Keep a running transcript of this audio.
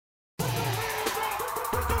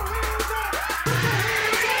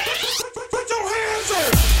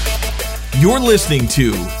You're listening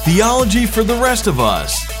to Theology for the Rest of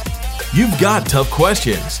Us. You've got tough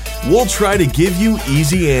questions. We'll try to give you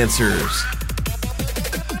easy answers.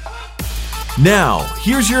 Now,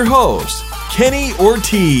 here's your host, Kenny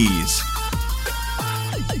Ortiz.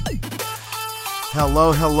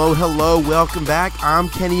 Hello. Welcome back. I'm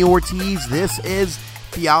Kenny Ortiz. This is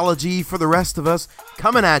Theology for the Rest of Us,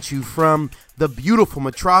 coming at you from the beautiful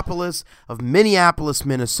metropolis of Minneapolis,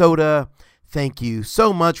 Minnesota. Thank you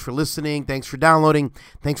so much for listening. Thanks for downloading.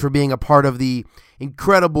 Thanks for being a part of the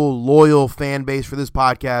incredible, loyal fan base for this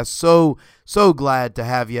podcast. So glad to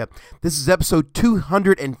have you. This is episode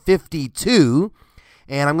 252,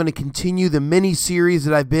 and I'm going to continue the mini-series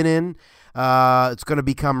that I've been in. It's going to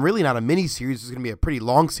become really not a mini-series. It's going to be a pretty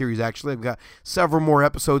long series, actually. I've got several more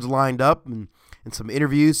episodes lined up and some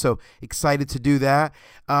interviews, so excited to do that.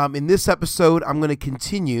 In this episode, I'm going to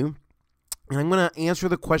continue, and I'm going to answer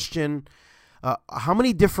the question, how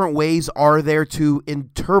many different ways are there to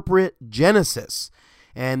interpret Genesis?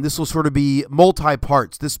 And this will sort of be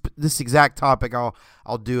multi-parts. This exact topic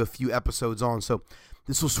I'll do a few episodes on. So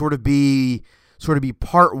this will sort of be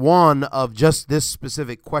part one of just this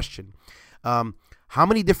specific question. How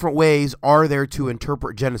many different ways are there to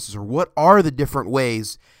interpret Genesis, or what are the different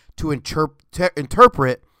ways to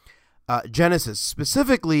interpret Genesis,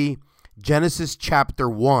 specifically Genesis chapter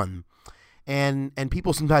 1? And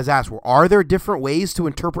people sometimes ask, well, are there different ways to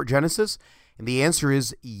interpret Genesis? And the answer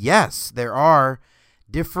is yes, there are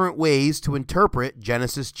different ways to interpret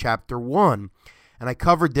Genesis chapter 1. And I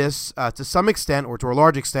covered this to some extent, or to a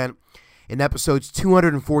large extent, in episodes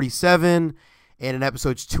 247 and in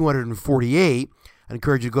episodes 248. I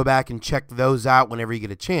encourage you to go back and check those out whenever you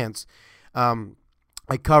get a chance.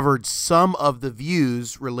 I covered some of the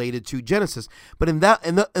views related to Genesis, but in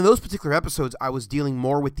those particular episodes, I was dealing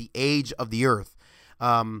more with the age of the earth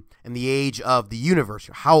and the age of the universe.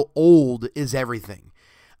 How old is everything?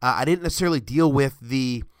 I didn't necessarily deal with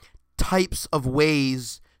the types of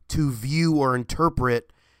ways to view or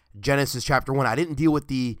interpret Genesis chapter 1. I didn't deal with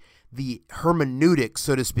the hermeneutics,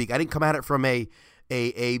 so to speak. I didn't come at it from a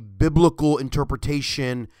biblical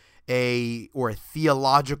interpretation, or a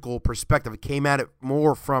theological perspective. It came at it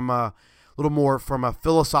from a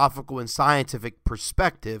philosophical and scientific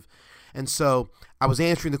perspective. And so I was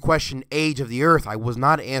answering the question, age of the earth. I was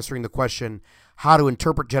not answering the question, how to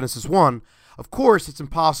interpret Genesis 1. Of course, it's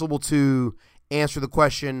impossible to answer the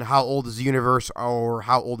question, how old is the universe, or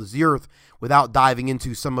how old is the earth, without diving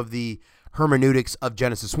into some of the hermeneutics of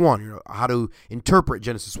Genesis 1, how to interpret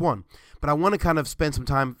Genesis 1. But I want to kind of spend some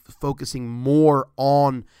time focusing more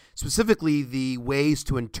on specifically the ways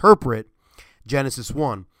to interpret Genesis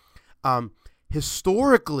 1.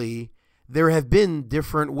 Historically, there have been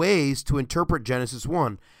different ways to interpret Genesis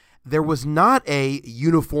 1. There was not a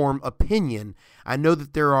uniform opinion. I know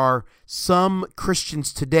that there are some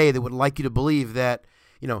Christians today that would like you to believe that,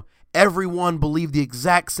 everyone believed the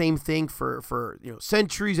exact same thing for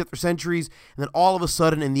centuries after centuries, and then all of a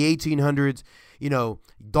sudden in the 1800s,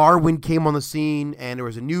 Darwin came on the scene, and there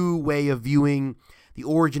was a new way of viewing the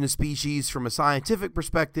origin of species from a scientific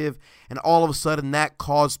perspective, and all of a sudden that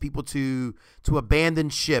caused people to abandon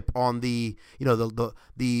ship on the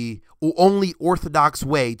only orthodox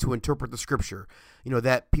way to interpret the scripture.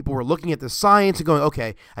 That people were looking at the science and going,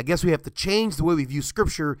 okay, I guess we have to change the way we view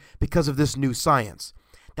scripture because of this new science.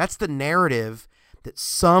 That's the narrative that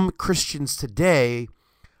some Christians today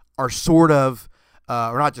are sort of,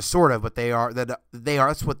 or not just sort of, but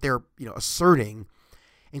that's what they're asserting.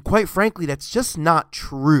 And quite frankly, that's just not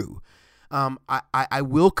true. I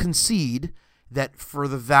will concede that for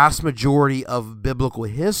the vast majority of biblical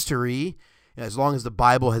history, as long as the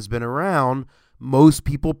Bible has been around, most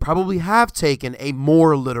people probably have taken a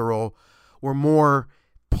more literal or more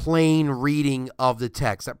plain reading of the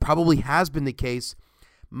text. That probably has been the case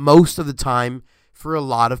most of the time for a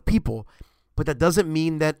lot of people. But that doesn't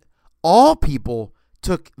mean that all people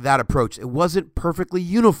took that approach. It wasn't perfectly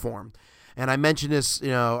uniform. And I mentioned this,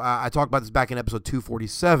 I talked about this back in episode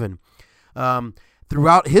 247.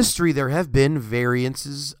 Throughout history, there have been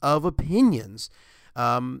variances of opinions.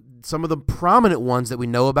 Some of the prominent ones that we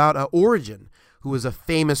know about, Origen, who was a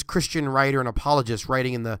famous Christian writer and apologist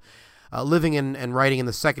living and writing in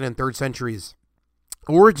the 2nd and 3rd centuries.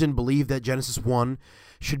 Origen believed that Genesis 1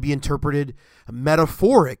 should be interpreted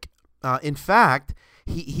metaphoric. In fact,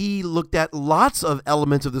 he looked at lots of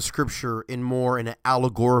elements of the scripture in an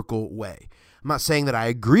allegorical way. I'm not saying that I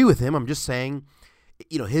agree with him. I'm just saying,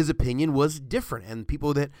 his opinion was different, and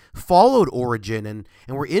people that followed Origen and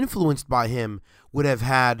were influenced by him would have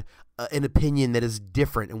had an opinion that is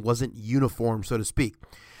different and wasn't uniform, so to speak.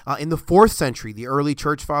 In the 4th century, the early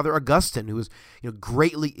church father Augustine, who was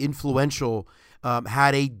greatly influential,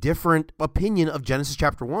 had a different opinion of Genesis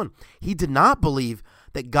chapter 1. He did not believe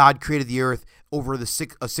that God created the earth over a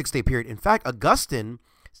 6-day period. In fact, Augustine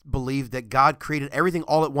believed that God created everything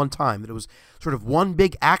all at one time, that it was sort of one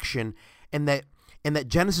big action, and that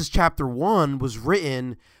Genesis chapter 1 was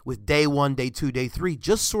written with day 1, day 2, day 3,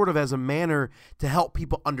 just sort of as a manner to help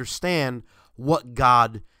people understand what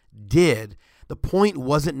God did. The point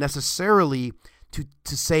wasn't necessarily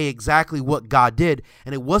to say exactly what God did,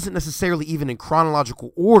 and it wasn't necessarily even in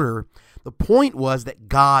chronological order. The point was that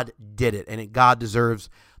God did it, and that God deserves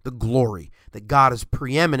the glory, that God is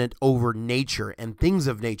preeminent over nature and things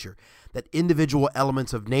of nature, that individual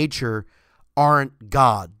elements of nature aren't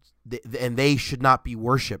God, and they should not be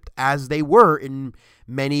worshipped as they were in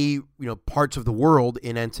many parts of the world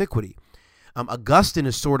in antiquity. Augustine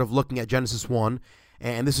is sort of looking at Genesis 1,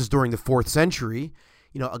 and this is during the 4th century.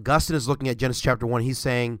 Augustine is looking at Genesis chapter 1. He's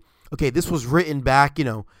saying, okay, this was written back,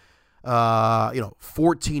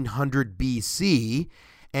 1400 BC,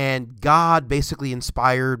 and God basically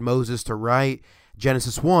inspired Moses to write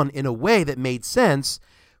Genesis 1 in a way that made sense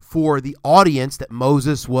for the audience that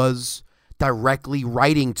Moses was directly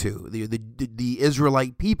writing to, the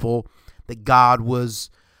Israelite people that God was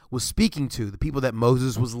speaking to, the people that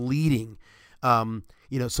Moses was leading.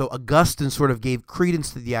 So Augustine sort of gave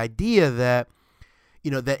credence to the idea that,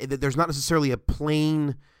 that there's not necessarily a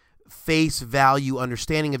plain face value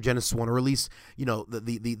understanding of Genesis 1, or at least,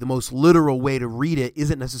 the most literal way to read it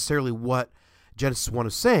isn't necessarily what Genesis 1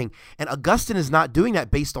 is saying. And Augustine is not doing that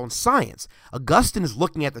based on science. Augustine is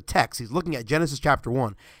looking at the text. He's looking at Genesis chapter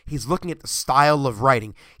 1. He's looking at the style of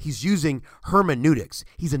writing. He's using hermeneutics.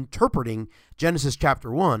 He's interpreting Genesis chapter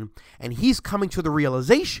 1, and he's coming to the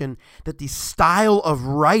realization that the style of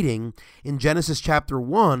writing in Genesis chapter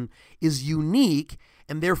 1 is unique,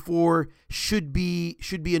 and therefore should be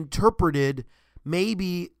interpreted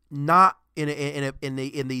maybe not in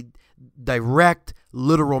the direct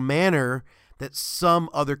literal manner that some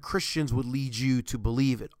other Christians would lead you to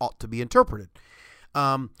believe it ought to be interpreted.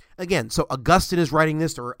 Again, so Augustine is writing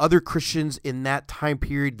this. There are other Christians in that time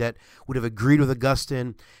period that would have agreed with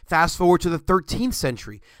Augustine. Fast forward to the 13th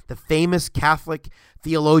century, the famous Catholic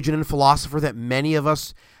theologian and philosopher that many of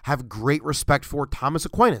us have great respect for, Thomas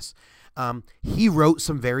Aquinas. He wrote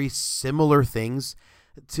some very similar things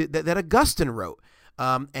that Augustine wrote.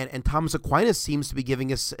 And Thomas Aquinas seems to be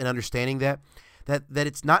giving us an understanding that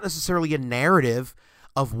it's not necessarily a narrative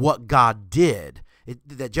of what God did.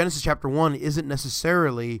 That Genesis chapter 1 isn't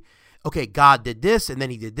necessarily, okay, God did this, and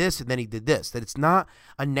then he did this, and then he did this. That it's not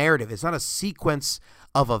a narrative. It's not a sequence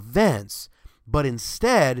of events, but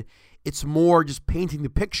instead, it's more just painting the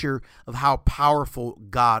picture of how powerful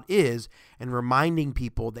God is and reminding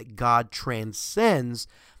people that God transcends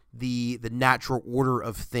the natural order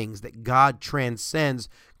of things, that God transcends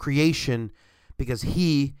creation because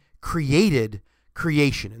he created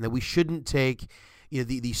creation, and that we shouldn't take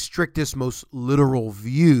the strictest, most literal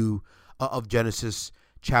view of Genesis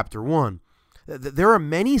chapter 1. There are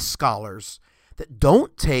many scholars that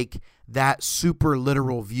don't take that super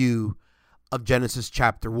literal view of Genesis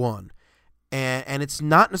chapter 1. And it's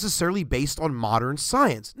not necessarily based on modern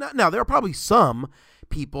science. Now, there are probably some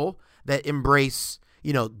people that embrace,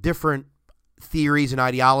 different theories and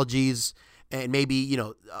ideologies, and maybe,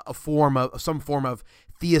 some form of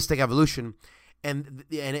theistic evolution, and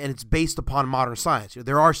it's based upon modern science.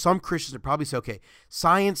 There are some Christians that probably say, okay,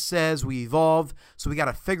 science says we evolved, so we got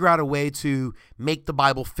to figure out a way to make the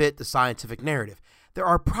Bible fit the scientific narrative. There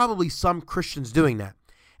are probably some Christians doing that.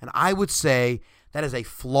 And I would say that is a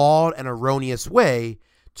flawed and erroneous way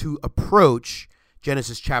to approach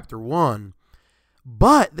Genesis chapter 1.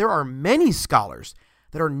 But there are many scholars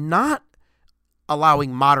that are not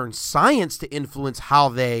allowing modern science to influence how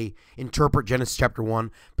they interpret Genesis chapter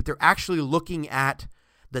 1, but they're actually looking at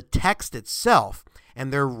the text itself,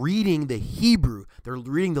 and they're reading the Hebrew, they're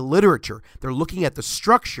reading the literature, they're looking at the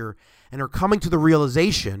structure, and are coming to the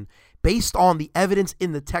realization, based on the evidence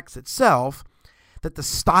in the text itself, that the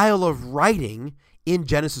style of writing in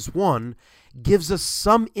Genesis 1 gives us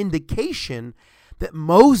some indication that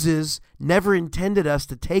Moses never intended us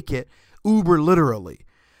to take it uber literally.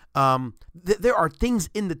 There are things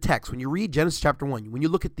in the text. When you read Genesis chapter 1, when you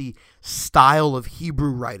look at the style of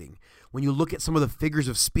Hebrew writing, when you look at some of the figures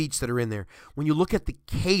of speech that are in there, when you look at the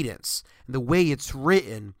cadence and the way it's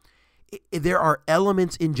written, there are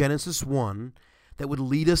elements in Genesis 1 that would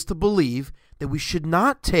lead us to believe that we should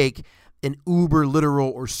not take an uber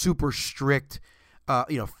literal or super strict,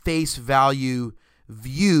 face value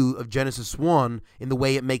view of Genesis 1 in the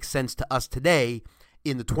way it makes sense to us today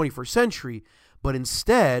in the 21st century, but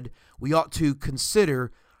instead we ought to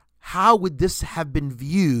consider how would this have been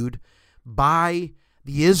viewed by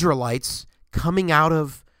the Israelites coming out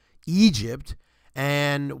of Egypt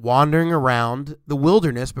and wandering around the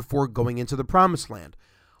wilderness before going into the promised land.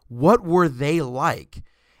 What were they like?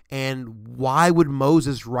 And why would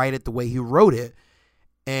Moses write it the way he wrote it?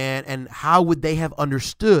 And how would they have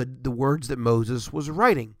understood the words that Moses was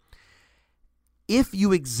writing? If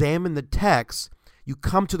you examine the text, you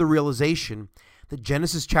come to the realization that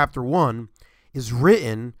Genesis chapter 1 is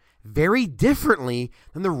written very differently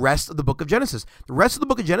than the rest of the book of Genesis. The rest of the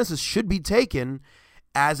book of Genesis should be taken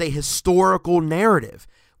as a historical narrative,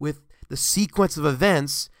 with the sequence of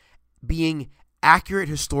events being accurate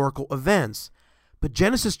historical events. But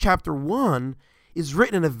Genesis chapter 1 is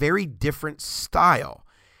written in a very different style.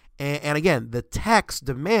 And again, the text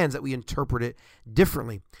demands that we interpret it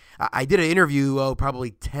differently. I did an interview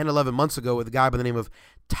probably 10, 11 months ago with a guy by the name of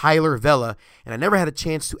Tyler Vela, and I never had a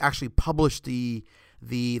chance to actually publish the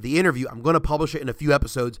interview. I'm going to publish it in a few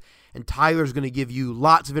episodes, and Tyler's going to give you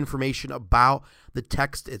lots of information about the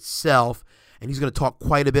text itself, and he's going to talk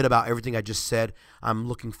quite a bit about everything I just said. I'm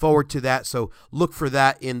looking forward to that, so look for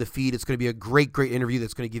that in the feed. It's going to be a great interview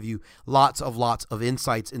that's going to give you lots of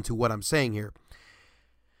insights into what I'm saying here.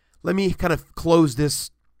 Let me kind of close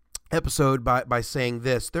this episode by saying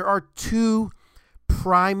this. There are two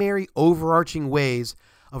primary overarching ways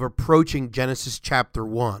of approaching Genesis chapter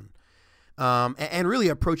 1. And really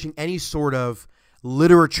approaching any sort of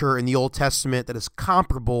literature in the Old Testament that is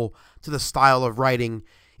comparable to the style of writing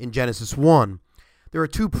in Genesis 1. There are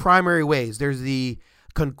two primary ways. There's the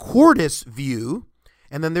concordist view,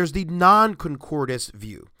 and then there's the non-concordist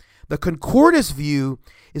view. The concordist view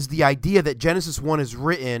is the idea that Genesis 1 is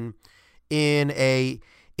written in a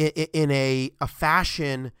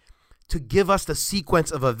fashion to give us the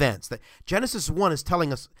sequence of events. That Genesis 1 is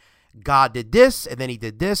telling us God did this, and then he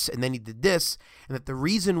did this, and then he did this, and that the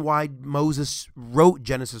reason why Moses wrote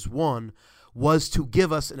Genesis 1 was to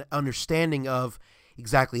give us an understanding of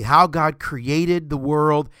exactly how God created the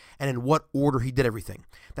world and in what order he did everything.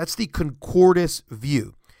 That's the concordist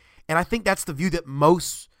view. And I think that's the view that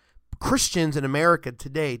most Christians in America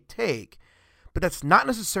today take, but that's not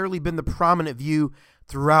necessarily been the prominent view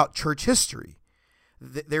throughout church history.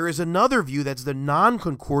 There is another view that's the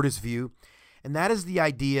non-concordist view, and that is the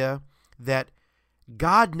idea that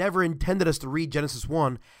God never intended us to read Genesis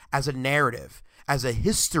 1 as a narrative, as a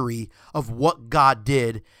history of what God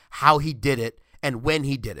did, how he did it, and when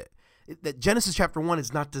he did it. That Genesis chapter 1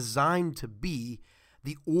 is not designed to be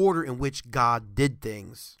the order in which God did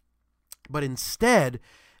things, but instead,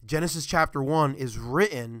 Genesis chapter 1 is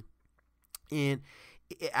written in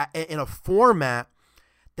a format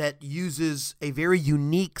that uses a very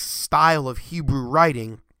unique style of Hebrew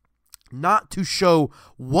writing, not to show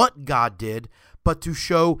what God did, but to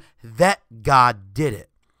show that God did it.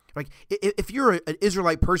 Like if you're an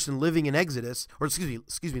Israelite person living in Exodus, or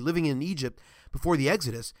excuse me, living in Egypt before the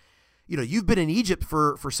Exodus, you've been in Egypt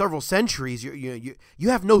for several centuries. You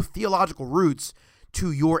have no theological roots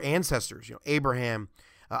to your ancestors. Abraham,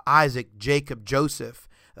 Isaac, Jacob, Joseph,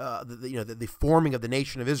 the forming of the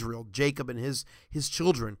nation of Israel, Jacob and his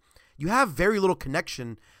children. You have very little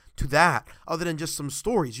connection to that other than just some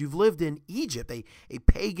stories. You've lived in Egypt, a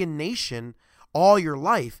pagan nation, all your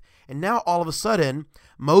life. And now all of a sudden,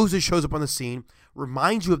 Moses shows up on the scene,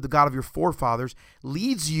 reminds you of the God of your forefathers,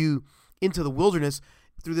 leads you into the wilderness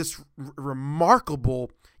through this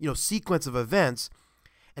remarkable, sequence of events.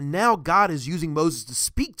 And now God is using Moses to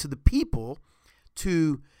speak to the people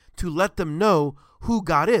to let them know who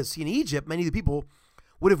God is. See, in Egypt, many of the people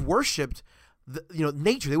would have worshipped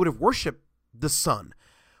nature. They would have worshipped the sun.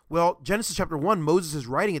 Well, Genesis chapter 1, Moses is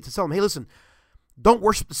writing it to tell them, hey, listen, don't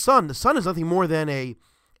worship the sun. The sun is nothing more than a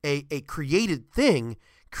created thing,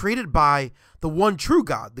 created by the one true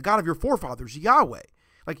God, the God of your forefathers, Yahweh.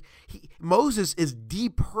 Like Moses is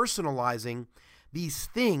depersonalizing these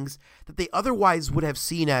things that they otherwise would have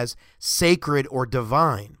seen as sacred or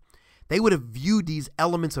divine. They would have viewed these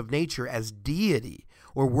elements of nature as deity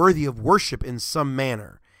or worthy of worship in some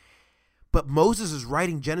manner. But Moses is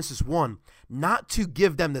writing Genesis 1 not to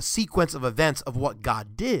give them the sequence of events of what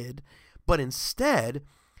God did, but instead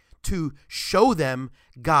to show them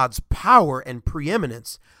God's power and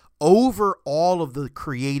preeminence over all of the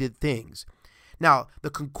created things. Now, the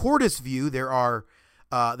concordist view, there are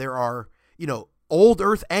old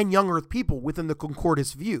earth and young earth people within the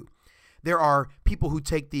concordist view. There are people who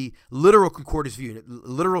take the literal concordist view,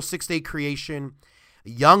 literal 6-day creation,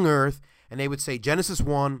 young earth, and they would say Genesis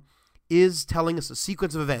 1 is telling us a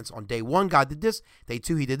sequence of events. On day 1, God did this. Day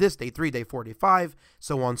 2, he did this. Day 3, day 4, day 5,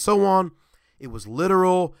 so on, so on. It was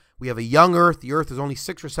literal. We have a young earth. The earth is only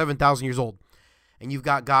 6,000 or 7,000 years old. And you've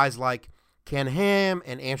got guys like Ken Ham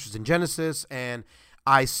and Answers in Genesis and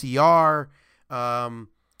ICR.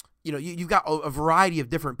 You've got a variety of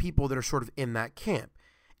different people that are sort of in that camp.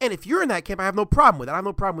 And if you're in that camp, I have no problem with it. I have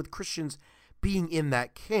no problem with Christians being in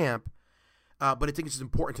that camp. But I think it's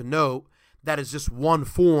important to note that is just one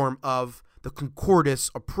form of the concordist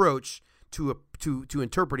approach to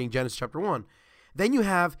interpreting Genesis chapter 1. Then you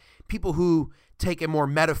have people who take a more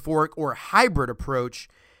metaphoric or hybrid approach.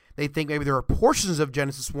 They think maybe there are portions of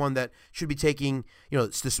Genesis 1 that should be taking,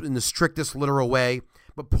 it's this in the strictest literal way,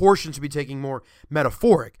 but portions should be taking more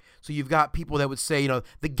metaphoric. So you've got people that would say,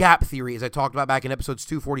 the gap theory, as I talked about back in episodes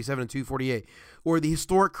 247 and 248, or the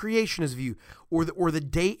historic creationist view, or the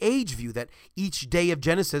day age view, that each day of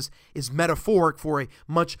Genesis is metaphoric for a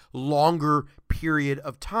much longer period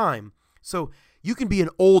of time. So you can be an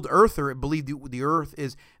old earther and believe the earth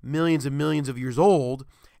is millions and millions of years old,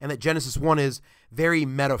 and that Genesis 1 is very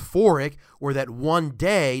metaphoric, or that one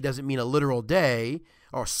day doesn't mean a literal day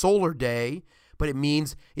or a solar day, but it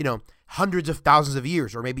means, hundreds of thousands of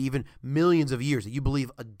years, or maybe even millions of years. That you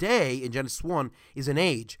believe a day in Genesis 1 is an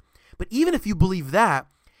age. But even if you believe that,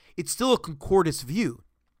 it's still a concordist view,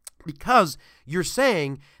 because you're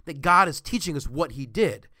saying that God is teaching us what he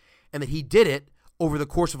did, and that he did it over the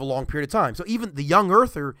course of a long period of time. So even the young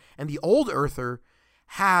earther and the old earther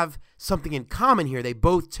have something in common here. They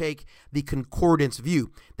both take the concordance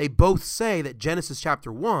view. They both say that Genesis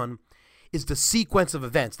chapter 1 is the sequence of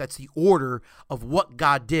events. That's the order of what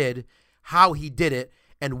God did, how he did it,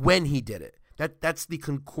 and when he did it. That's the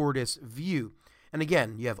concordist view. And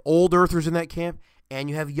again, you have old earthers in that camp, and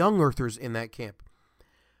you have young earthers in that camp.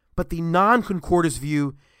 But the non-concordist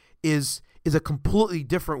view is a completely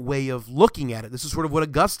different way of looking at it. This is sort of what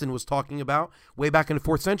Augustine was talking about way back in the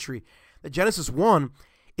 4th century. That Genesis 1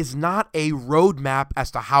 is not a roadmap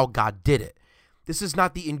as to how God did it. This is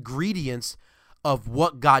not the ingredients of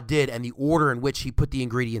what God did and the order in which he put the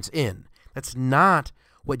ingredients in. That's not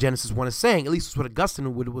what Genesis 1 is saying. At least it's what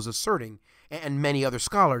Augustine was asserting, and many other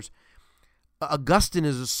scholars. Augustine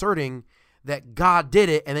is asserting that God did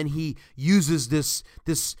it, and then he uses this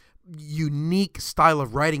unique style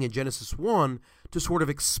of writing in Genesis 1 to sort of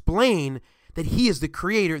explain that he is the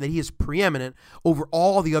creator, that he is preeminent over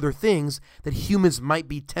all the other things that humans might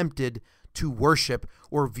be tempted to worship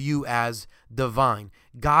or view as divine.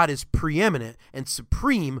 God is preeminent and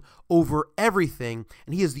supreme over everything,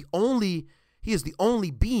 and he is the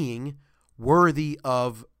only being worthy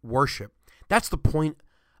of worship. That's the point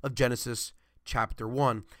of Genesis chapter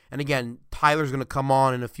 1. And again, Tyler's going to come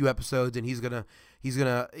on in a few episodes, and he's going to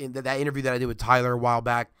in that interview that I did with Tyler a while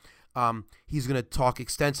back, he's going to talk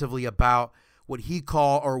extensively about what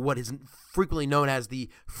what is frequently known as the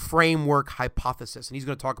framework hypothesis. And he's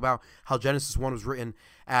going to talk about how Genesis 1 was written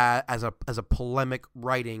as a polemic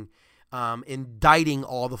writing, indicting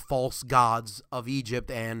all the false gods of Egypt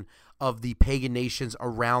and of the pagan nations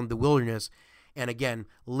around the wilderness, and again,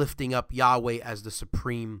 lifting up Yahweh as the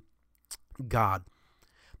supreme God.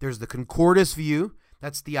 There's the concordist view.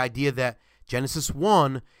 That's the idea that Genesis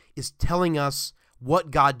 1 is telling us what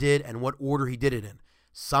God did and what order he did it in.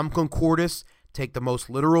 Some concordists take the most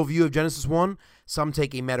literal view of Genesis 1. Some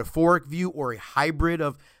take a metaphoric view, or a hybrid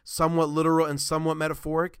of somewhat literal and somewhat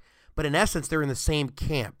metaphoric. But in essence, they're in the same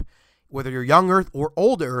camp. Whether you're young earth or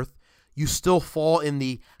old earth, you still fall in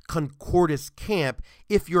the concordist camp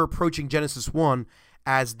if you're approaching Genesis 1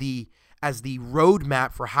 as the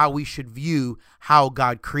roadmap for how we should view how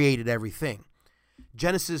God created everything.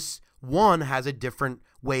 Genesis 1 has a different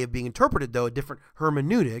way of being interpreted, though, a different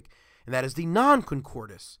hermeneutic, and that is the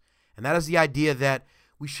non-concordist. And that is the idea that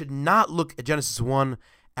we should not look at Genesis 1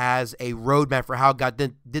 as a roadmap for how God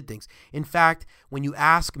did things. In fact, when you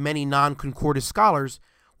ask many non-concordist scholars,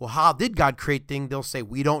 well, how did God create things? They'll say,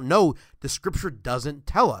 we don't know. The scripture doesn't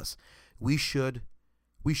tell us. We should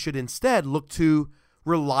instead look to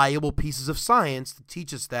reliable pieces of science to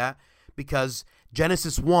teach us that, because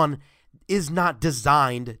Genesis 1 is not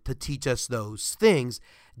designed to teach us those things.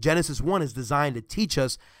 Genesis 1 is designed to teach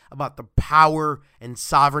us about the power and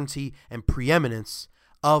sovereignty and preeminence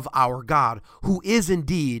of our God, who is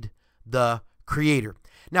indeed the creator.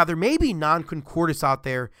 Now, there may be non-concordists out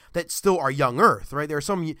there that still are young earth, right? There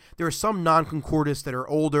are some non-concordists that are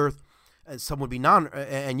old earth, and some would be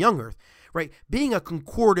and young earth, right? Being a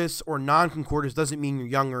concordist or non-concordist doesn't mean you're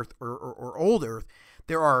young earth or old earth.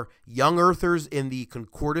 There are young earthers in the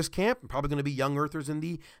Concordist camp, and probably going to be young earthers in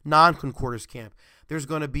the non-Concordist camp. There's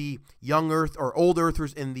going to be old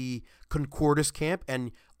earthers in the Concordist camp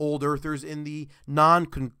and old earthers in the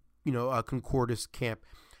non-Concordist camp.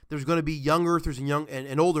 There's going to be young earthers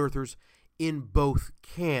and old earthers in both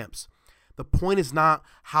camps. The point is not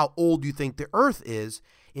how old you think the earth is.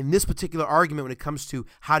 In this particular argument, when it comes to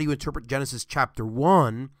how do you interpret Genesis chapter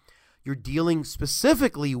 1, you're dealing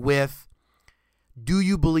specifically with, do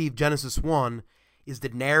you believe Genesis 1 is the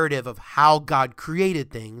narrative of how God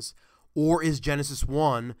created things, or is Genesis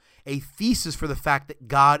 1 a thesis for the fact that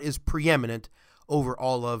God is preeminent over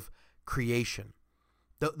all of creation?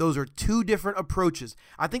 Those are two different approaches.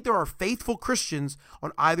 I think there are faithful Christians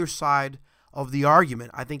on either side of the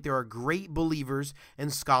argument. I think there are great believers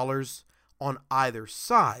and scholars on either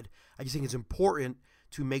side. I just think it's important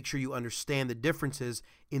to make sure you understand the differences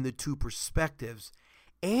in the two perspectives.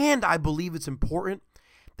 And I believe it's important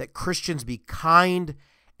that Christians be kind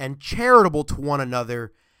and charitable to one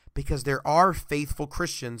another, because there are faithful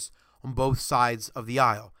Christians on both sides of the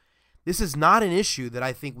aisle. This is not an issue that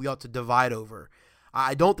I think we ought to divide over.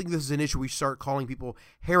 I don't think this is an issue we start calling people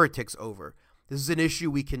heretics over. This is an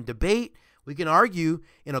issue we can debate, we can argue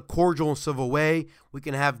in a cordial and civil way, we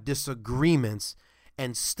can have disagreements,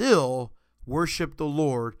 and still worship the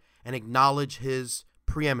Lord and acknowledge his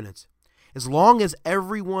preeminence. As long as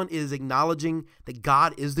everyone is acknowledging that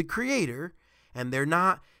God is the creator and they're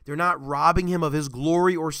not robbing him of his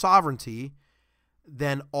glory or sovereignty,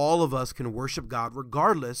 then all of us can worship God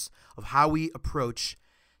regardless of how we approach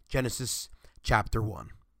Genesis chapter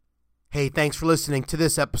 1. Hey, thanks for listening to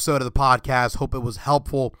this episode of the podcast. Hope it was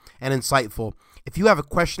helpful and insightful. If you have a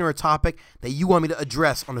question or a topic that you want me to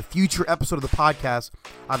address on a future episode of the podcast,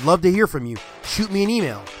 I'd love to hear from you. Shoot me an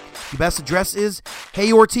email. The best address is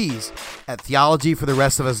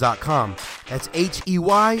heyortiz@theologyfortherestofus.com. That's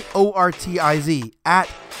HEYORTIZ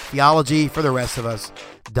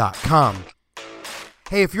 @theologyfortherestofus.com.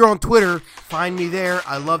 Hey, if you're on Twitter, find me there.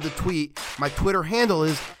 I love to tweet. My Twitter handle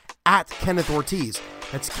is @KennethOrtiz.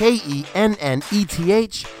 That's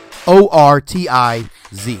KENNETHORTIZ.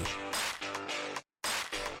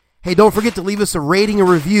 Hey, don't forget to leave us a rating and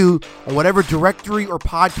review on whatever directory or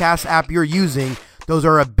podcast app you're using. Those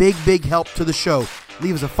are a big, big help to the show.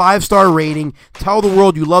 Leave us a 5-star rating. Tell the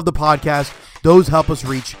world you love the podcast. Those help us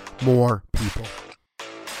reach more people.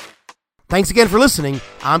 Thanks again for listening.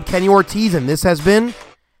 I'm Kenny Ortiz, and this has been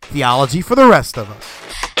Theology for the Rest of Us.